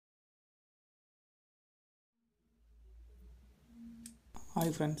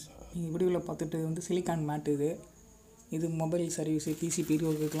Hi friends, நீங்கள் வீடியோவில் பார்த்துட்டு வந்து சிலிக்கான் மேட் இது மொபைல் சர்வீஸு பிசி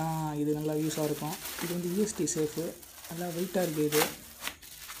பீரியோவுக்குலாம் இது நல்லா யூஸாக இருக்கும். இது வந்து யூஎஸ்டி சேஃபு, நல்லா வெயிட்டாக இருக்குது. இது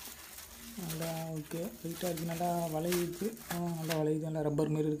நல்லா ஓகே வெயிட்டாக இருக்குது, நல்லா வளையுது, நல்லா வளையுது, நல்லா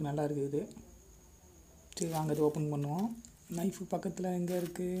ரப்பர் மாரி இருக்குது, நல்லா இருக்குது இது. சரி வாங்க இது ஓப்பன் பண்ணுவோம். நைஃபு பக்கத்தில் எங்கே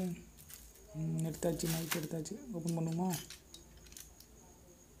இருக்குது? எடுத்தாச்சு, நைஃப் எடுத்தாச்சு. ஓப்பன் பண்ணுவோமா?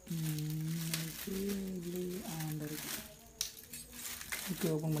 நைஃபு இல்லையே, அந்த இருக்குது. ஓகே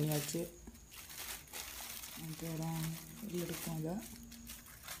ஓப்பன் பண்ணியாச்சு. அப்புறம் வெளில எடுப்போம். அதை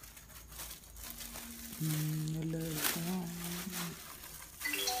வெளில எடுப்போம்.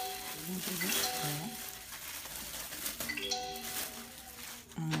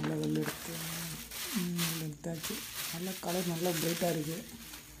 நல்லா வெளில எடுத்தாச்சு. நல்லா கலர் நல்லா பிரைட்டாக இருக்குது,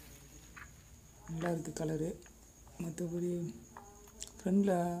 நல்லா இருக்குது கலரு. மற்றபடி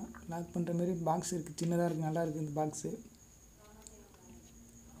ஃப்ரண்டில் லாக் பண்ணுற மாரி பாக்ஸ் இருக்குது, சின்னதாக இருக்குது, நல்லா இருக்குது இந்த பாக்ஸு.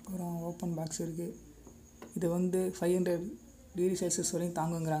 அப்புறம் ஓப்பன் பாக்ஸ் இருக்குது. இது வந்து 500 டிகிரி செல்சியஸ் வரையும்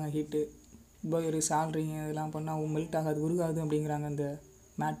தாங்குங்கிறாங்க ஹீட்டு. இப்போ ஒரு சால்ட்ரிங் இதெல்லாம் பண்ணால் மெல்ட் ஆகாது, உருகாது அப்படிங்கிறாங்க இந்த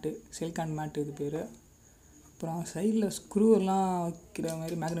மேட்டு. சிலிக்கான் மேட்டு இது பேர். அப்புறம் சைடில் ஸ்க்ரூவெல்லாம் வைக்கிற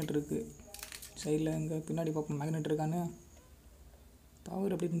மாதிரி மேக்னெட் இருக்குது. சைடில் இங்கே பின்னாடி பார்ப்போம் மேக்னெட் இருக்கான்னு.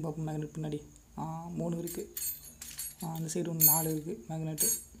 பவர் எப்படி இருக்குன்னு பார்ப்போம். மேக்னெட் பின்னாடி 3 இருக்குது. அந்த சைடு ஒன்று 4 இருக்குது மேக்னெட்டு.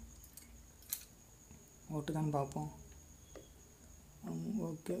 ஒட்டுதான்னு பார்ப்போம்.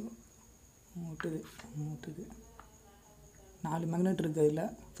 ஓகே ஒட்டுது 4 மேக்னெட் இருக்குது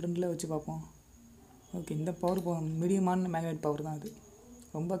அதில். ஃப்ரண்டில் வச்சு பார்ப்போம். ஓகே இந்த பவர் மீடியமான மேக்னெட் பவர் தான். அது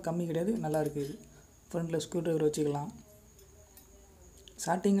ரொம்ப கம்மி கிடையாது, நல்லா இருக்குது இது. ஃப்ரண்டில் ஸ்க்ரூ ட்ரைவர் வச்சுக்கலாம்.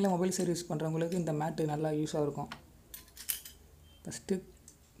 ஸ்டார்டிங்கில் மொபைல் சர்வீஸ் பண்ணுறவங்களுக்கு இந்த மேட்டு நல்லா யூஸாக இருக்கும். ஃபஸ்ட்டு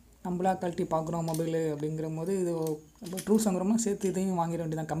நம்மளா கழட்டி பார்க்குறோம் மொபைலு அப்படிங்கிற போது இது நம்ம டூல்ஸ் வாங்குறோமா சேர்த்து இதையும் வாங்கிட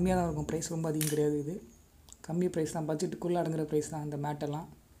வேண்டியதான். கம்மியாக தான் இருக்கும், ப்ரைஸ் ரொம்ப அதிகம் கிடையாது. இது கம்மி ப்ரைஸ் தான், பட்ஜெட்டுக்குள்ளே அடங்குற ப்ரைஸ் தான் இந்த மேட்டெல்லாம்.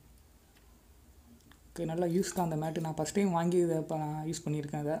 ஓகே நல்லா யூஸ் தான் அந்த மேட்டு. நான் ஃபஸ்ட் டைம் வாங்கி இதை இப்போ நான் யூஸ்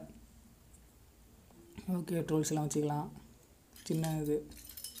பண்ணியிருக்கேன் அதை. ஓகே டூல்ஸ் எல்லாம் வச்சுக்கலாம், சின்ன இது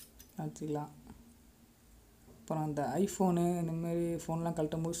வச்சுக்கலாம். அப்புறம் அந்த ஐஃபோனு இந்தமாரி ஃபோன்லாம்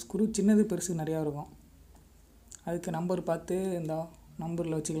கழட்டும் போது ஸ்க்ரூ சின்னது பெருசு நிறையா இருக்கும். அதுக்கு நம்பர் பார்த்து இந்த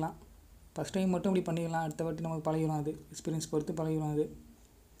நம்பரில் வச்சுக்கலாம். ஃபஸ்ட் டைம் மட்டும் இப்படி பண்ணிக்கலாம், அடுத்த வாட்டி நமக்கு பழகிடும். அது எக்ஸ்பீரியன்ஸ் பொறுத்து பழகிடும் அது.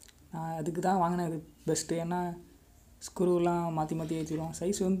 நான் அதுக்கு தான் வாங்கினேன் இது பெஸ்ட்டு. ஏன்னா ஸ்க்ரூலாம் மாற்றி வச்சுக்கலாம்.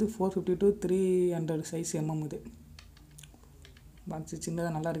 சைஸ் வந்து 450 to 300 சைஸ் இது. பாக்ஸு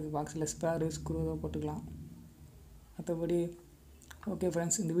சின்னதாக நல்லா இருக்குது. பாக்ஸில் ஸ்பேரு ஸ்க்ரூ போட்டுக்கலாம். மற்றபடி ஓகே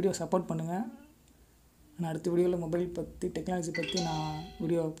ஃப்ரெண்ட்ஸ், இந்த வீடியோ சப்போர்ட் பண்ணுங்கள். நான் அடுத்த வீடியோவில் மொபைல் பற்றி டெக்னாலஜி பற்றி நான்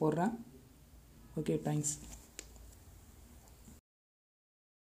வீடியோ போடுறேன். Okay thanks.